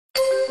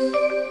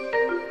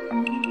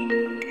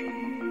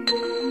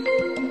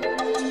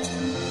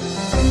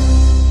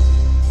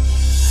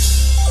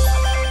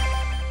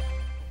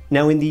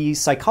Now, in the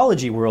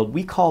psychology world,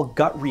 we call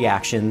gut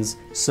reactions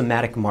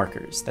somatic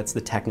markers. That's the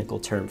technical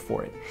term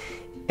for it.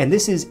 And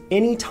this is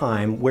any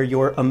time where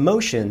your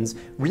emotions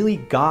really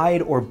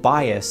guide or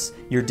bias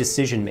your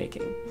decision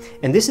making.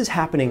 And this is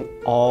happening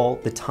all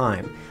the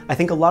time. I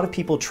think a lot of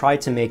people try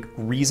to make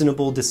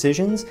reasonable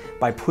decisions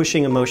by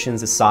pushing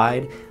emotions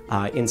aside.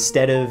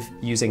 Instead of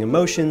using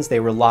emotions, they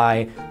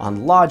rely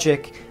on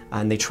logic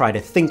and they try to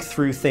think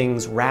through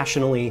things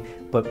rationally.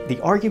 But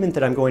the argument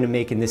that I'm going to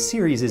make in this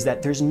series is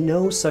that there's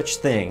no such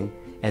thing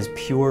as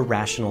pure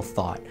rational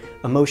thought.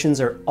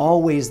 Emotions are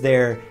always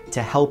there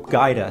to help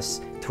guide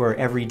us through our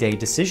everyday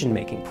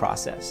decision-making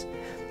process.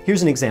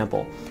 Here's an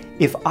example.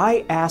 If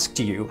I asked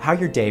you how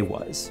your day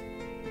was,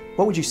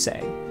 what would you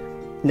say?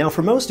 Now,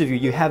 for most of you,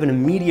 you have an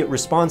immediate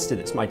response to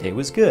this. My day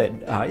was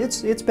good.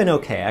 It's been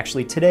okay.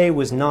 Actually, today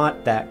was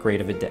not that great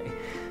of a day.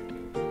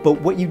 But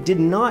what you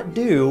did not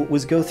do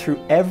was go through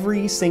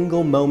every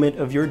single moment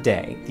of your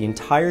day, the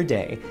entire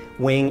day,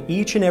 weighing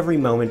each and every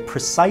moment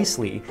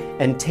precisely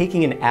and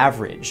taking an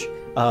average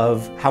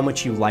of how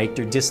much you liked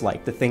or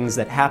disliked the things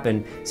that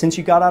happened since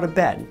you got out of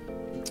bed.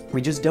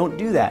 We just don't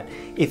do that.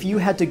 If you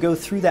had to go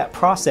through that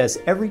process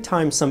every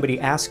time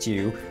somebody asked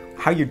you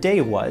how your day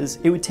was,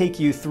 it would take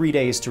you 3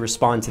 days to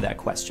respond to that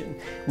question.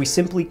 We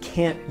simply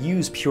can't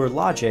use pure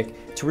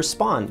logic to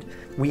respond.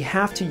 We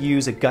have to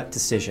use a gut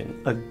decision,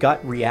 a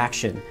gut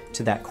reaction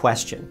to that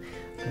question.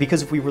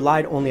 Because if we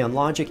relied only on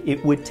logic,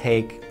 it would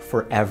take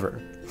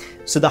forever.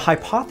 So the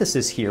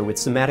hypothesis here with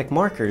somatic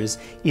markers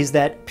is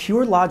that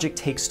pure logic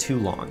takes too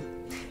long.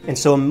 And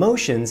so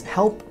emotions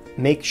help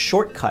make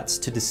shortcuts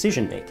to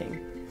decision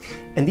making.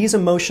 And these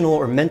emotional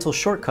or mental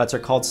shortcuts are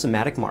called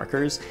somatic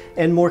markers,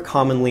 and more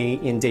commonly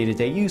in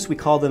day-to-day use, we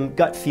call them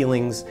gut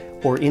feelings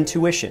or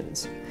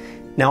intuitions.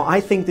 Now, I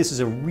think this is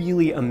a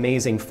really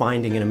amazing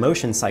finding in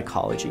emotion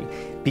psychology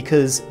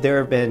because there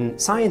have been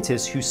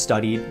scientists who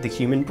studied the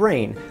human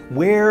brain.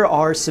 Where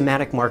are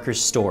somatic markers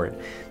stored?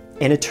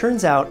 And it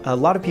turns out a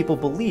lot of people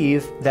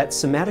believe that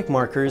somatic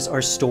markers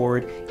are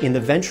stored in the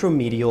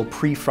ventromedial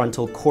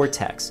prefrontal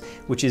cortex,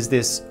 which is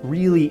this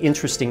really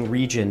interesting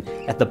region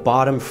at the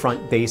bottom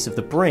front base of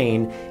the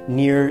brain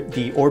near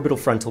the orbital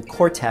frontal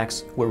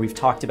cortex, where we've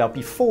talked about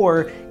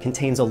before,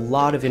 contains a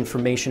lot of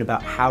information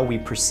about how we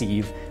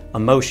perceive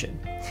emotion.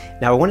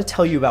 Now, I want to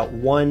tell you about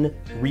one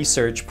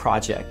research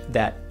project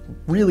that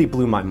really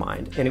blew my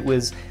mind, and it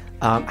was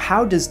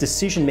how does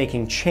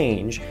decision-making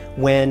change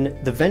when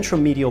the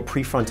ventromedial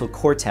prefrontal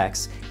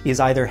cortex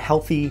is either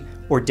healthy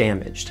or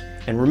damaged?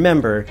 And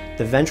remember,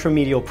 the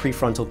ventromedial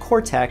prefrontal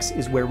cortex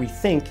is where we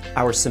think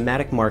our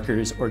somatic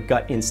markers or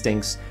gut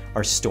instincts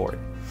are stored.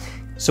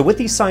 So what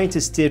these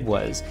scientists did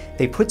was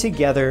they put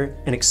together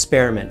an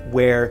experiment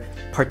where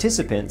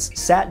participants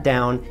sat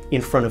down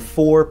in front of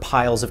 4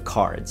 piles of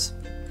cards.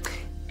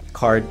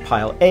 Card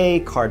pile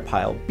A, card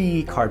pile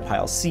B, card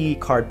pile C,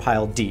 card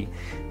pile D.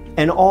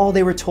 And all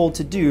they were told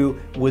to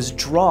do was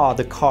draw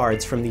the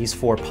cards from these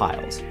 4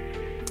 piles.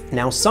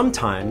 Now,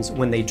 sometimes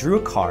when they drew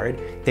a card,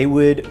 they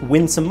would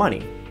win some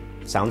money.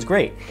 Sounds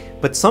great.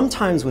 But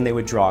sometimes when they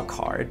would draw a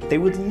card, they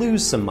would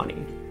lose some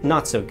money.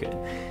 Not so good.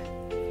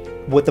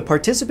 What the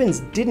participants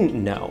didn't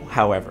know,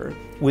 however,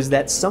 was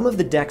that some of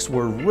the decks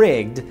were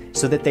rigged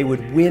so that they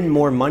would win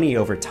more money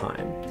over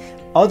time.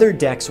 Other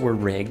decks were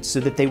rigged so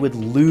that they would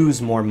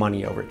lose more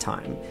money over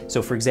time.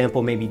 So for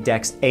example, maybe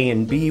decks A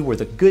and B were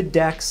the good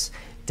decks,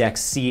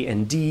 decks C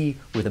and D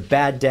were the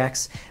bad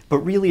decks, but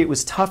really it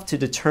was tough to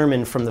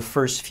determine from the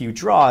first few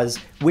draws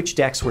which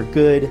decks were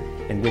good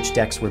and which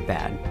decks were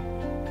bad.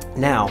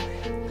 Now,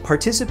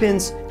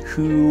 participants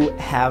who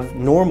have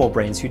normal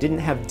brains, who didn't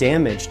have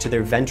damage to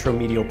their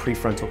ventromedial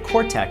prefrontal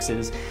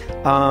cortexes,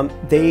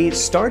 they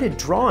started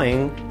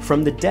drawing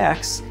from the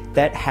decks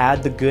that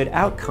had the good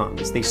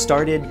outcomes. They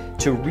started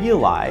to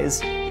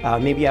realize,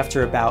 maybe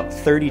after about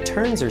 30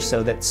 turns or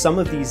so, that some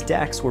of these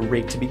decks were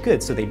rigged to be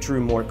good, so they drew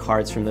more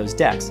cards from those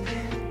decks.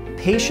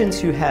 Patients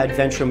who had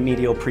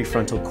ventromedial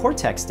prefrontal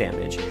cortex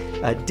damage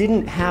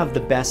didn't have the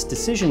best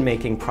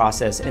decision-making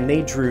process, and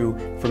they drew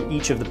from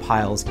each of the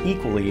piles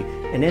equally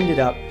and ended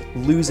up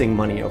losing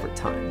money over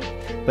time.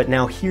 But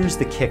now here's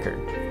the kicker.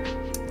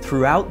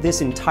 Throughout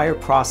this entire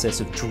process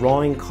of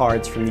drawing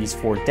cards from these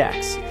 4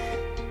 decks,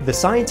 the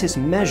scientists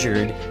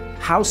measured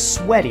how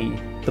sweaty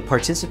the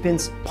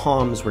participants'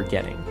 palms were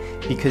getting,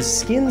 because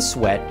skin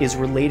sweat is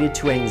related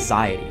to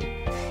anxiety.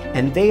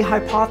 And they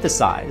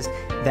hypothesized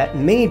that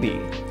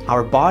maybe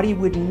our body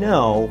would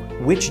know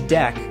which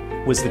deck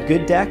was the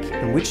good deck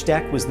and which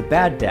deck was the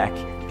bad deck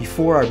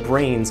before our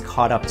brains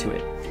caught up to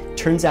it.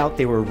 Turns out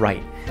they were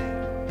right,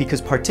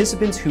 because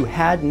participants who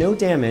had no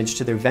damage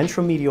to their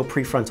ventromedial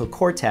prefrontal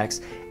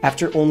cortex,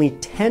 after only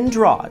 10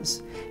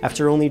 draws,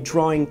 after only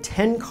drawing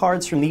 10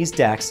 cards from these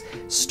decks,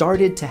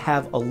 started to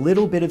have a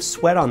little bit of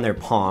sweat on their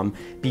palm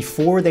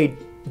before they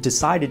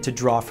decided to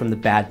draw from the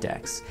bad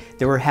decks.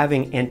 They were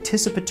having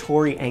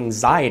anticipatory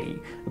anxiety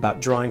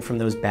about drawing from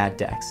those bad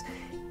decks.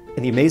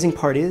 And the amazing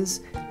part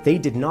is, they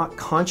did not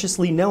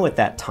consciously know at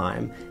that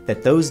time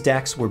that those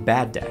decks were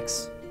bad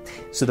decks.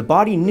 So the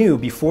body knew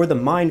before the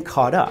mind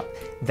caught up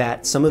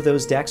that some of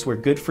those decks were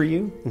good for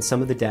you and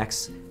some of the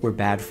decks were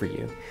bad for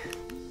you.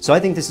 So I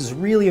think this is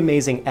really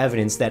amazing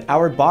evidence that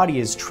our body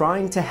is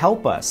trying to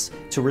help us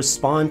to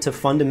respond to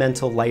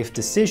fundamental life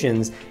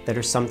decisions that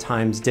are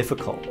sometimes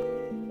difficult.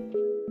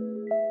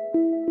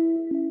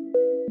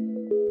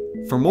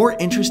 For more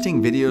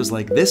interesting videos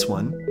like this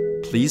one,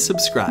 please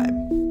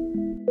subscribe.